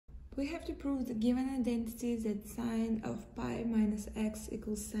we have to prove the given identity that sine of pi minus x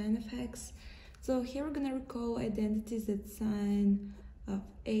equals sine of x. So here we're gonna recall identities that sine of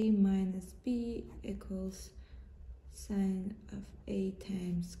a minus b equals sine of a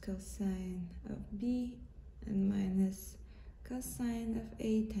times cosine of b, and minus cosine of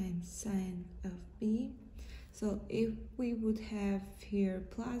a times sine of b. So if we would have here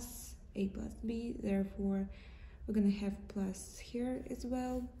plus a plus b, therefore we're gonna have plus here as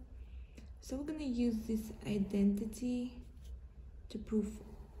well. So we're gonna use this identity to prove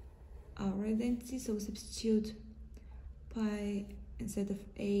our identity. So substitute pi instead of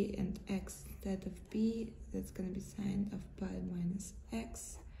a and x instead of b. That's gonna be sine of pi minus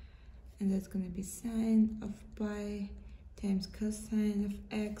x, and that's gonna be sine of pi times cosine of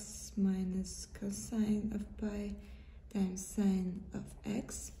x minus cosine of pi times sine of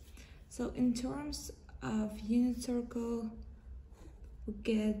x. So in terms of unit circle, we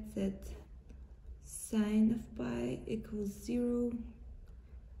get that sine of pi equals 0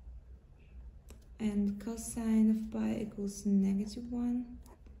 and cosine of pi equals -1.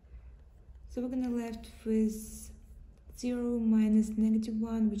 So we're gonna left with 0 minus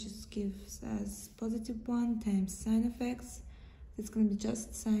 -1, which just gives us +1 times sine of x. That's gonna be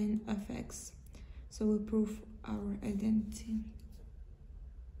just sine of x. So we prove our identity.